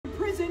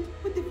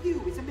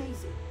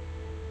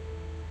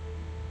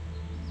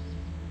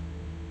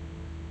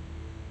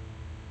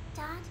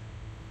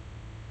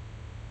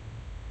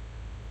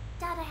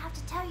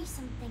to tell you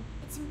something.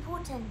 It's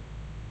important.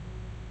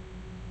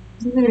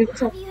 Conscious.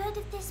 Have you heard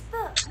of this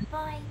book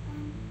by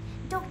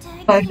Dr.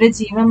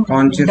 Hakim?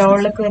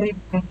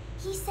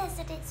 He says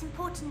that it's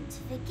important to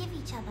forgive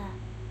each other.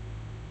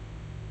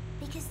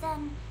 Because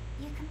then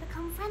you can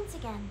become friends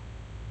again.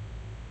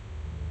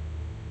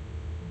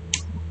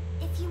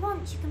 If you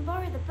want, you can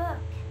borrow the book.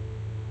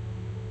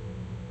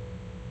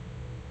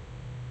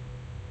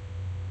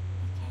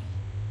 Okay.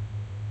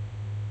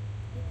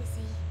 You're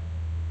busy.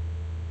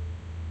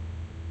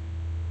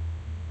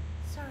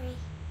 Sorry.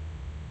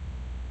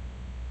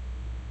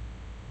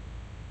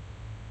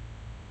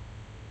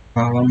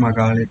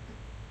 Magali.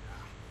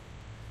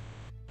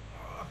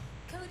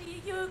 Cody,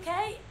 are you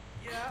okay?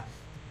 Yeah.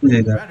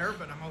 Yeah. Better,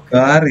 but I'm okay.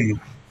 Kari.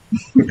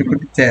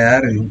 Kutti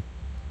chayari.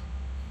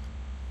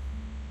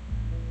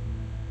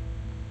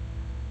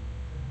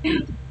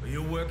 Are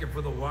you working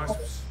for the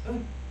Wasps?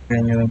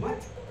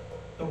 What?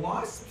 The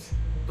Wasps?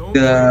 Don't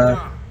get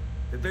dumb.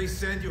 Did they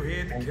send you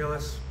here to kill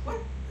us? What?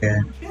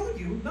 Yeah. Kill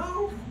you?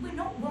 No. We're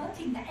not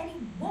working for any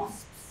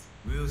wasps.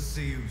 We'll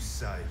see whose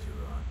side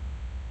you're on.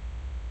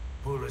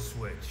 Pull a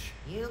switch.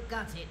 You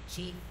got it,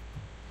 Chief.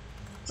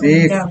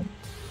 Chief. Oh,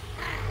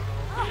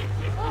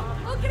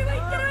 get away,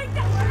 get away,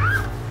 get away!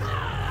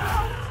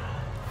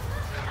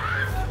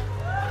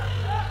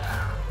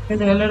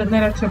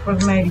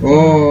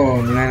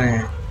 Oh,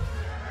 man.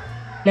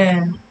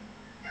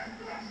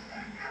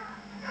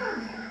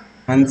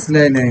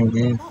 മനസ്സിലായില്ല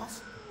എനിക്ക്. Boss,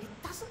 it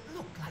doesn't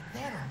look like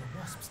they're on the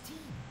Wasps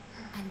team.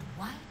 And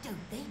why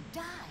don't they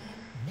die?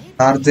 Maybe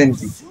they have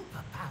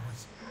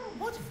superpowers.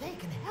 What if they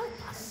can help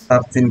us?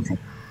 Sargenti.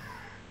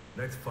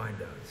 Let's find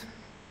out.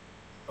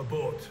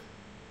 Abort.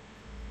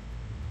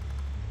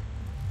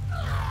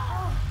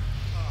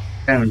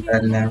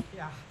 കണ്ടല്ല.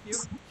 Yeah, you?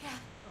 Yeah,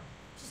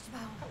 just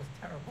about. That was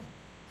terrible.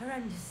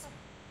 Horrendous.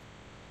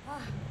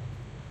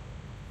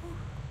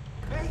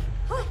 Hey.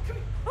 Oh, Come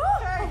here. oh,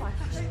 Hey. my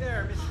gosh. Hey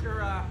there,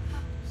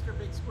 Mr.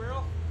 Big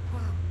Squirrel.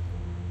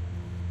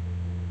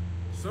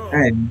 So,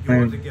 Hey, you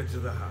want to get to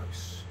the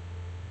house?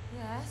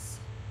 Yes.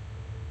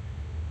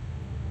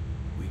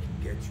 We can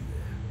get you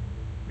there.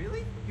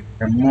 Really? You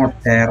More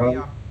that's terror.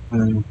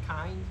 very,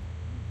 kind.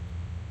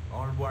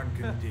 On one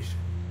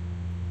condition.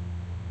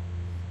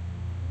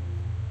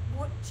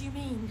 What do you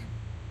mean?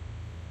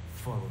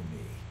 Follow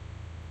me.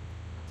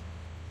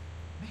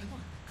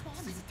 Come on,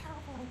 this is a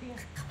terrible idea.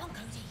 Come on,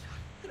 Cody.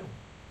 I don't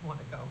want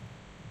to go.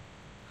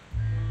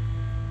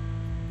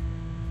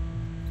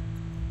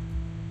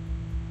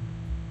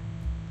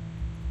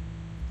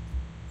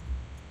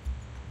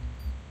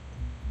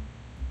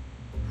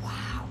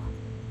 Wow,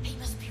 they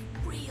must be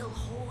real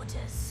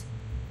hoarders.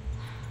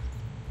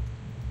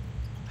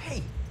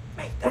 Hey,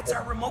 mate, that's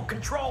our remote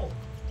control.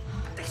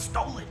 They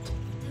stole it.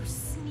 Those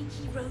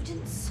sneaky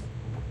rodents.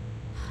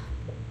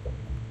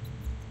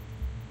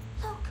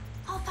 Look,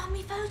 our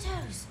family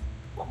photos.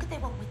 What could they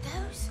want with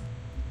those?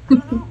 I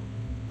don't know.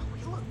 But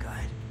we look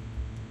good.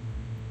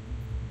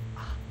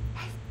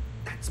 Hey,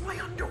 that's my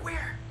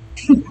underwear.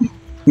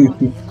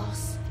 Probably a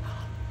loss.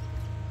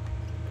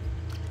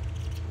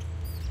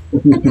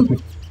 You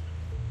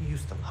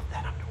used to love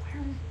that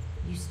underwear.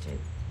 Used to.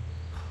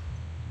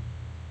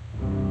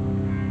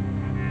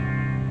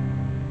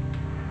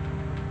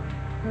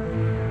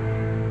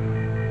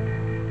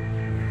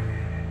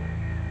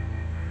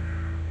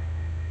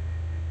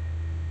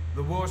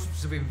 The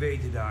Wasps have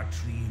invaded our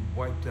tree and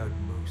wiped out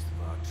most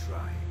of our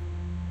tribe.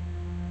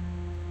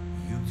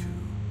 You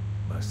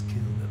two must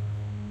kill them.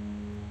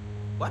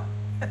 What?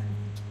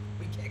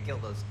 We can't kill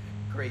those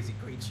crazy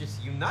creatures.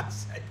 You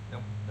nuts?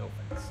 No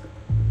offense.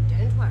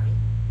 Don't worry,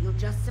 you'll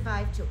just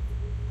survive too.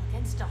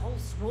 Against a whole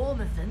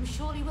swarm of them,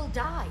 surely we'll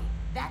die.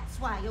 That's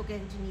why you're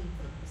going to need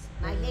these.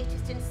 My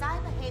latest in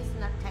cyber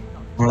hazelnut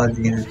technology.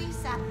 Молодец. Tree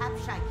sap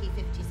Hapshiki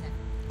 57.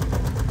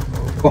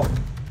 Oh,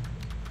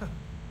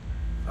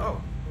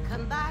 Oh.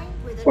 Combined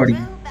with a Body.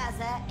 drill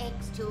buzzer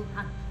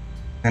X200.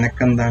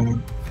 എനക്കെന്താണ്?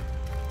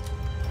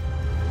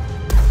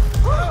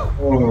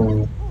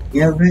 Oh,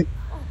 ഇത്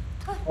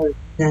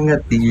ഞാൻ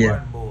കത്തിയ.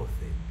 One more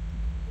thing.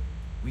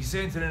 We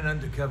sent in an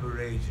undercover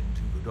agent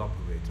who could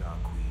operate our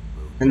queen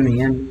robot.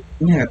 ഞാൻ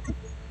കത്തി.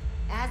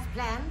 As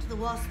planned, the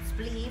Wasps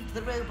believed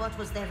the robot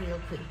was their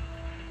real queen.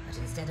 But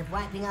instead of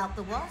wiping out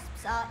the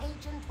Wasps, our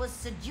agent was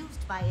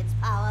seduced by its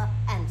power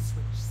and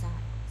switched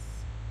sides.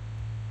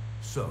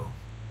 So,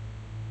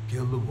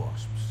 kill the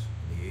Wasps,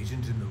 the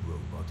agent and the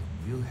robot, and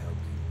we'll help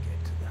you get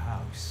to the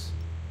house.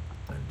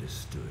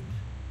 Understood?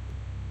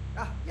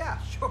 Yeah,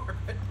 sure.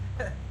 But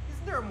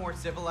isn't there a more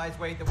civilized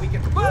way that we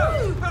can...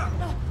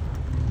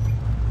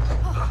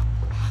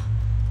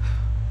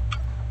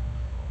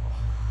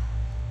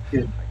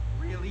 Yeah.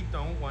 I really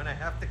don't want to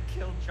have to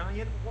kill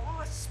giant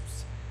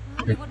wasps.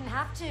 Well, you wouldn't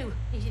have to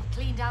if you'd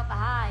cleaned out the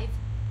hive.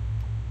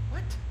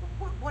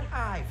 What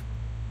hive?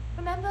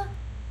 Remember?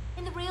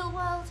 In the real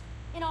world?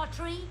 In our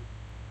tree?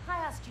 I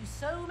asked you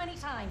so many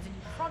times and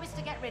you promised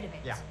to get rid of it.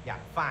 Yeah,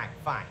 fine.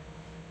 But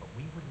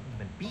we wouldn't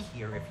even be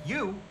here if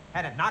you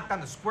hadn't knocked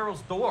on the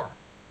squirrel's door.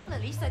 Well,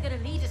 at least they're going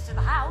to lead us to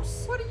the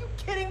house. What, are you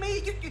kidding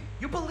me?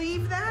 You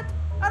believe that?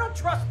 I don't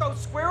trust those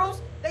squirrels.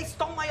 They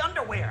stole my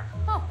underwear.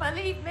 Oh,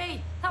 believe me,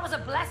 that was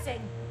a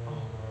blessing.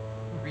 Oh,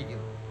 really?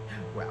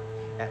 Well,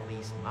 at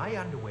least my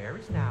underwear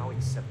is now a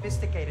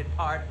sophisticated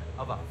part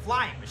of a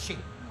flying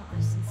machine. Oh,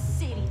 I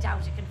sincerely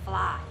doubt it can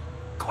fly.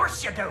 Of course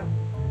you do.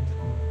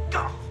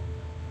 Go.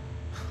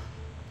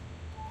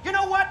 You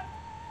know what?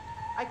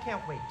 I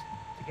can't wait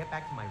to get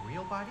back to my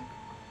real body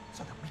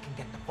so that we can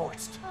get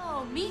divorced. Oh,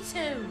 me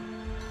too.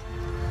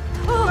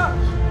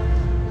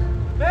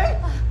 Hey?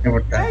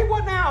 What? Hey,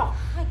 what now?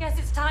 I guess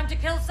it's time to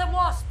kill some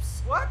wasps.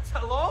 What?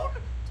 Alone?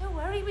 Don't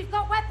worry, we've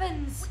got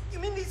weapons. You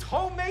mean these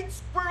homemade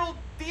squirrel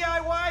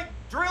DIY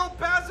drill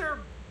bazzer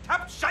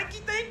tap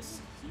shaky things?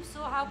 You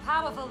saw how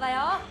powerful they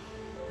are.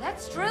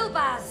 Let's drill,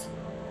 Baz.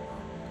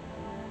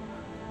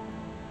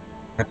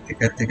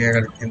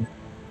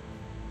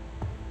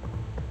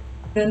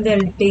 Then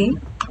they'll take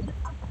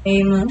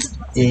aim.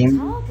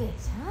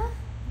 Target, huh?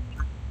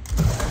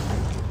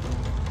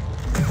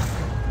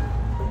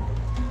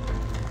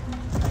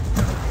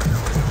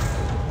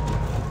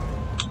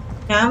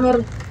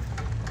 Camera.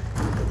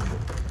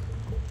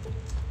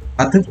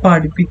 അത്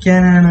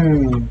പഠിപ്പിക്കാനാണ്.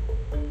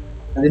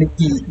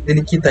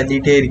 അതെനിക്ക്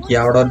തല്ലിട്ടേ ഇരിക്കുക.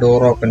 അവിടെ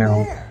door open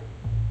ആവും.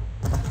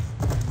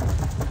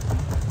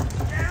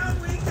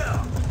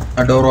 ആ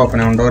door open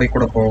ആവും. ഡോറിൽ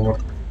കൂടെ പോകും.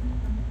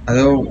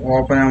 അത്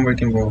ഓപ്പൺ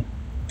ആകുമ്പോഴേക്കും പോകും.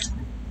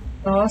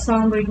 Cross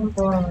ആകുമ്പോഴേക്കും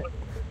പോകാം.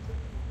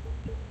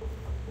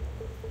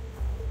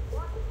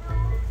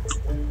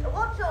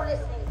 What you're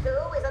listening to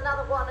is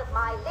another one of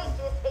my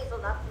latest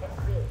hazelnut pet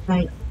creations.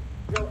 Right.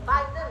 You'll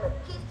find them at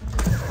key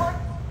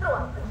points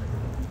throughout the tree.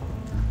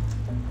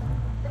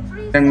 The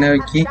trees Then that now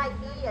have key.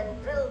 shaky and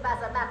drill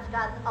buzzer match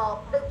gun are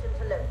potent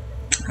alone.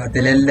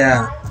 അതിലല്ല.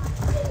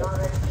 They are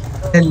a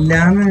lethal.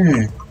 ഇതെല്ലാണ്.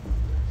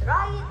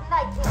 Try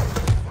igniting.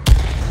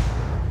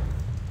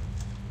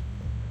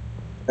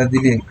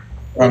 അതില്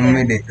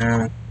അമ്മില്.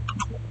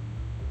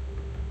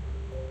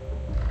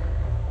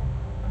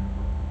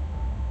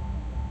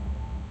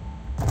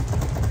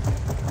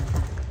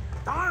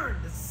 Darn,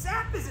 the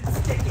sap isn't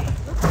sticking.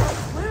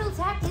 Squirrel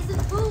tack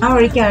isn't food. ആ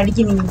വഴിക്ക്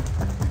അടിക്കുന്നു.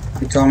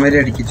 ചുമര്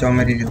അടിക്കും.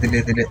 ചുമര്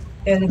ഇതില്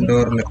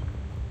ഡോറില്.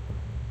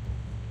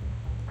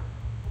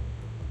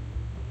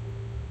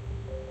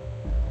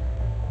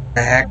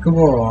 Back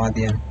പോവോ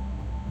ആദ്യം.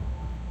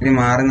 ഇനി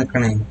മാറി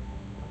നിക്കണേ.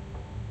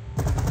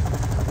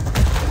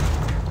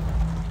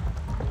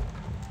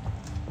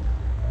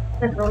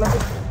 Gosh,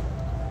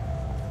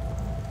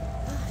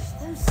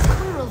 those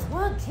squirrels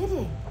weren't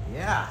kidding.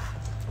 Yeah,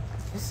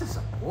 this is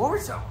a war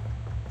zone.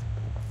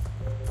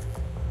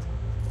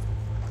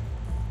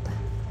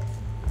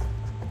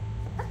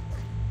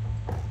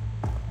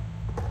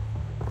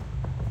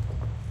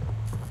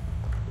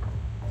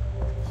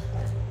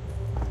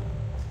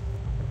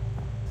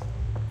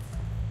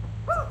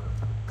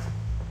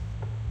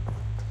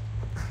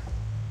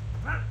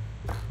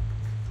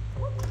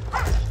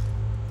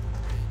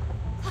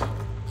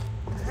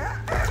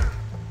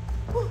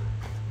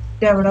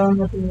 എവിടെ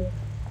വന്നിട്ട്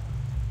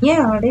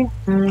അവിടെ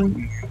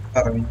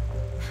പറഞ്ഞു.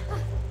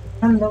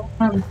 എന്തോ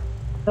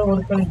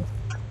കൊടുക്കണം.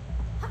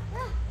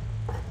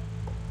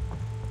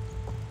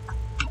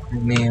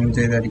 Name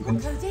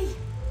ചെയ്തടിക്കുന്നു. Cody,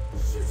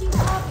 shooting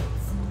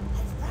targets.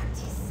 Let's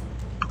practice.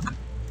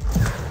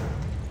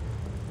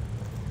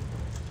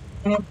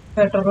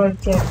 Petrol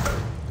ഒഴിച്ച്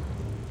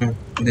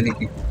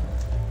ഇതിലേക്ക്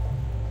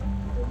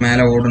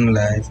മേലെ ഓടുന്നില്ല.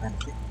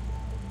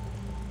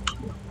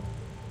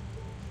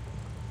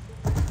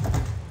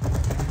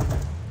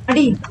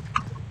 അടി.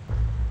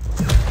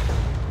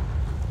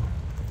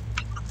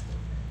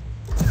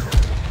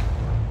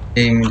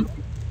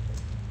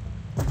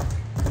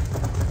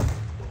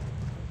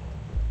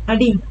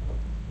 അടി.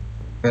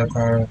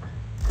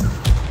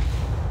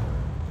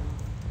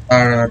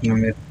 താഴെ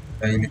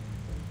കയ്യില്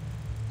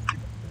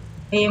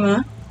എയിം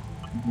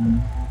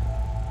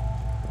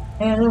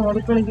ഏത്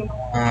ഓടിക്കളിക്കുന്നു.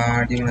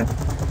 അടി.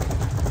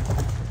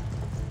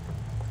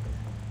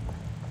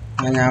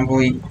 ഞാൻ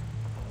പോയി.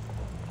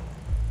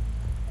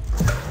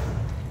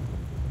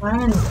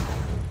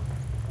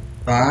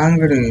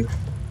 വാങ്ങട്.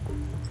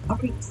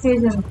 അപ്പൊ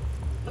സ്റ്റേജ് ആണ്.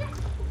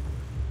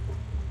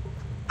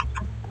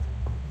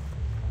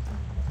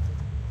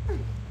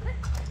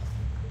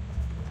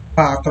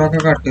 പാത്രമൊക്കെ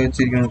കട്ട്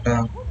വെച്ചിരിക്കുന്നു കേട്ടാ.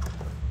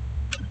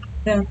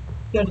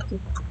 എടുത്തു.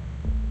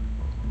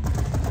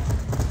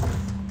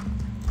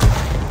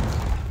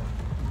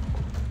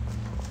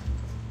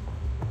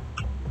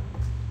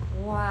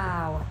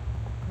 Wow,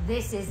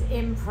 this is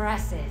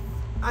impressive.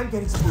 I'm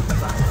getting spooked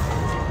by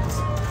it.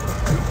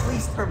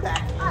 Please turn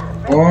back.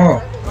 Oh.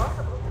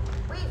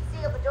 We've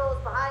sealed the doors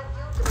behind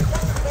you to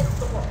protect against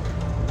the wall.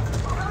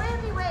 Your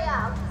only way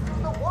out is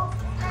through the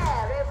wolf's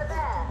lair over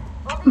there,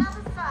 on the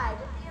other side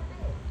of the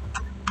abyss.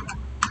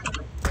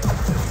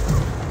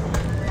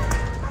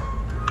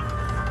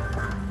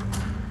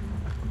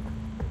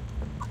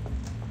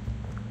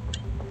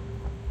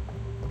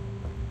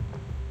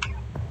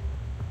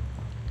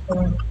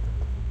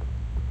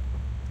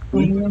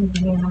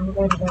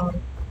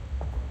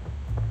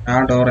 ആ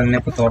door എന്നെ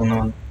ഇപ്പൊ തുറന്നു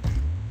വന്നു.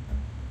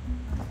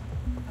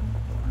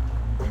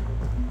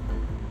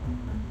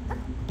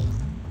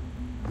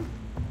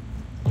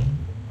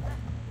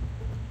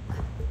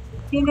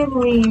 പിന്നെ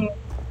പോയി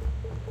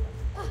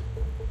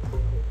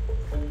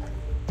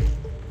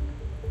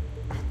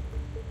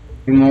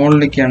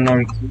മോളിലേക്ക് എണ്ണ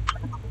ഒഴിക്കും.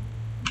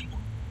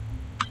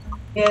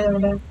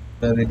 ഏതെവിടെ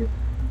അതില്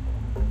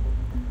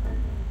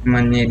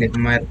മഞ്ഞയില്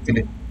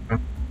മരത്തില്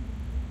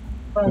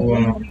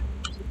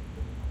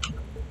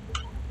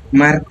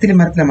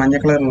മരത്തില് മഞ്ഞ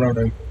കളറുള്ള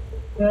അവിടെ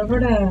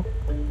എവിടെ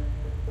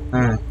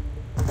ആ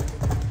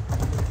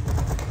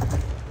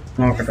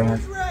നോക്കട്ടെ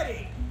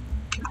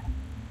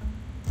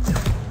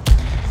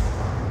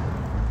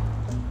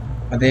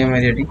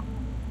അതേമാതിരി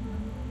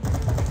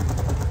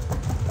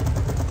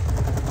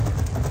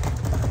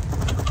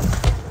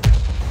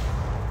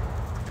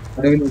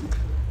അടി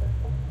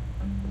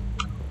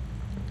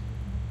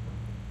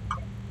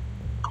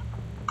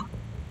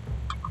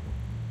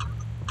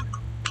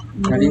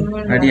അടി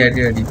അടി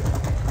അടി അടി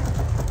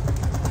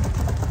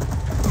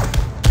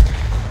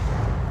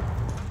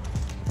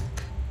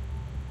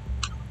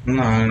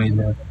ഒന്നും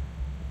ആകണില്ല.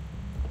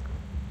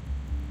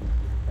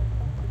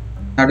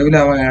 നടുവിൽ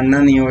എണ്ണ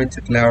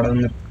നിയോഗിച്ചിട്ടില്ല അവിടെ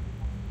നിന്ന്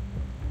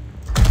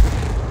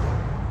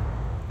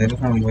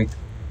സംഭവിക്കും.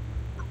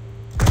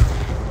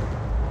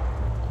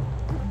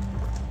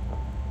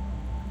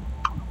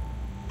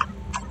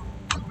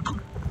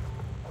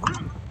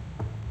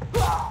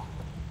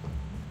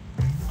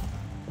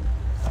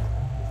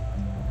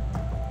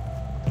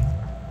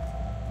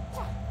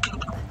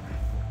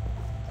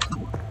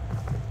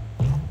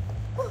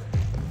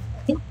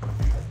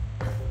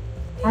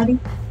 ആടി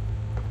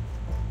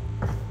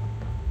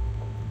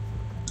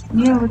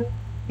നീ അവിടെ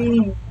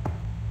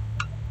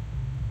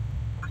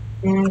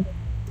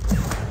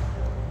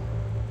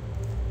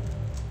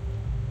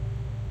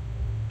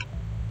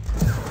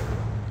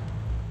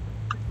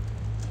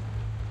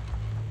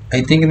ഐ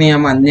തിങ്ക് നീ ആ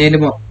മഞ്ഞയില്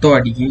മൊത്തം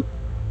അടിക്ക്.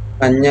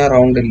 മഞ്ഞ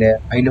റൗണ്ട് ഇല്ലേ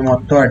അതില്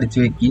മൊത്തം അടിച്ചു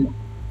വെക്കി.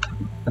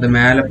 അത്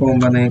മേലെ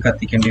പോകുമ്പോ നീ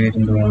കത്തിക്കേണ്ടി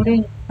വരും തോന്നുന്നു.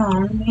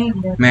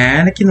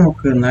 മേലക്ക്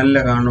നോക്ക് നല്ല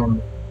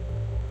കാണുള്ളൂ.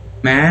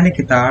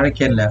 മേലക്ക്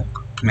താഴേക്കല്ല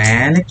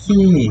മേലക്ക്.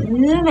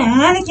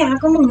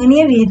 മേലക്കാക്കുമ്പോ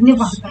ഇങ്ങനെയാ വരുന്നു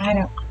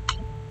പണ്ടാരം.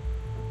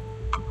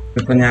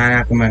 ഇപ്പൊ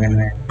ഞാനാക്കുമ്പോ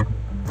എങ്ങനെ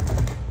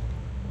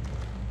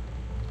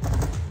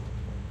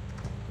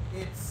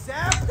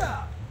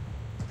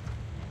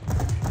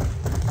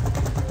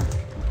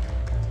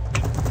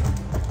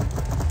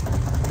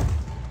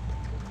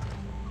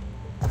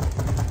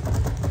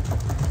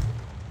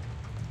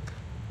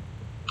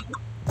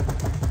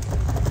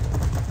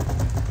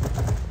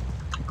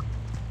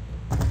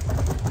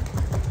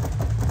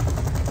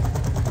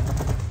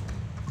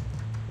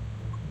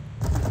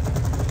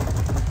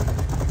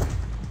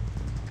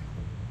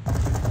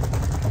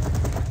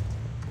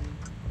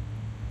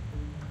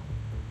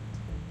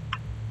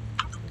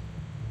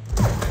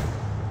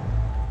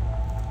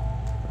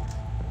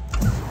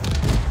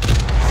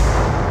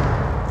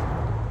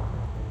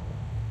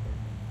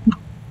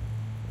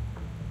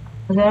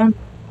അതാണ്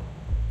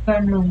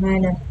കണ്ണു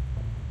മേലെ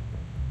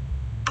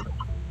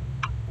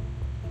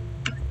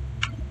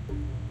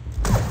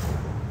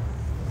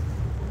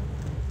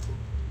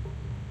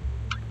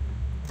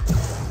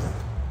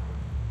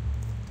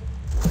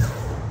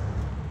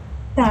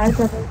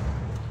താഴ്ത്തത്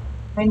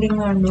പെയിന്റിങ്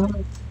കാണുന്നു.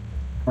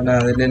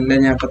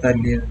 അതിലെല്ലാം ഞാൻ ഇപ്പൊ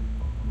തല്ലിയത്.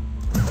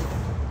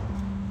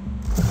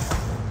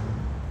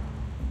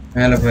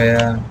 മേലെ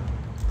പോയാ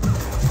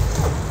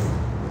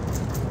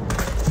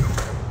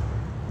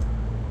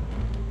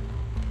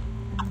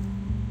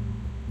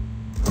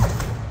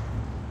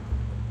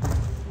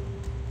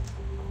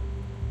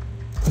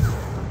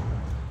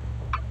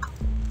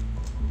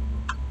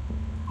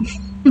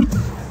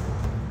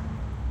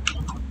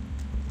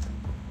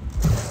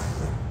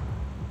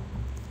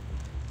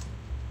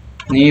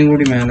നീയും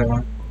കൂടി മേലെ വാ.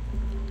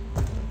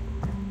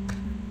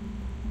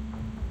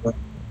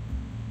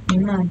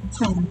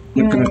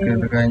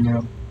 കഴിഞ്ഞ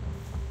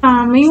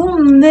സമയം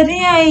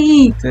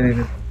 1:30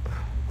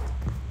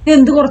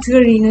 എന്ത് കൊറച്ച്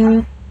കഴിയുന്നു.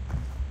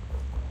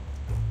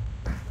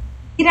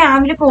 ഈ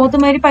രാവിലെ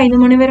പോത്തുമാരി 11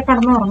 മണി വരെ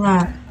കടന്നുറങ്ങാ.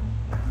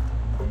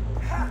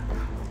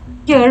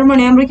 7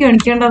 മണിയാകുമ്പോഴേക്കും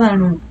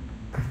എണിക്കേണ്ടതാണ്.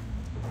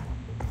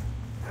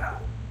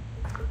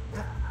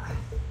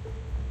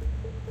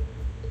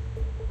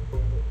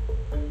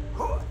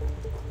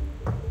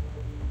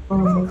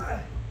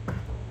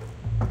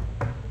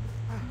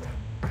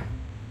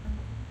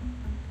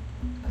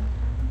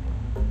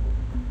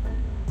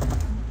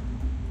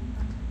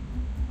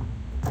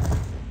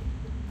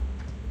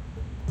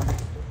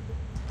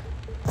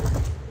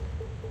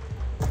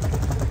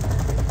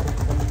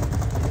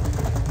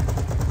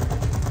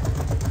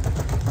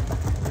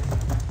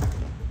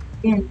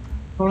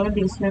 All of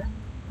these left.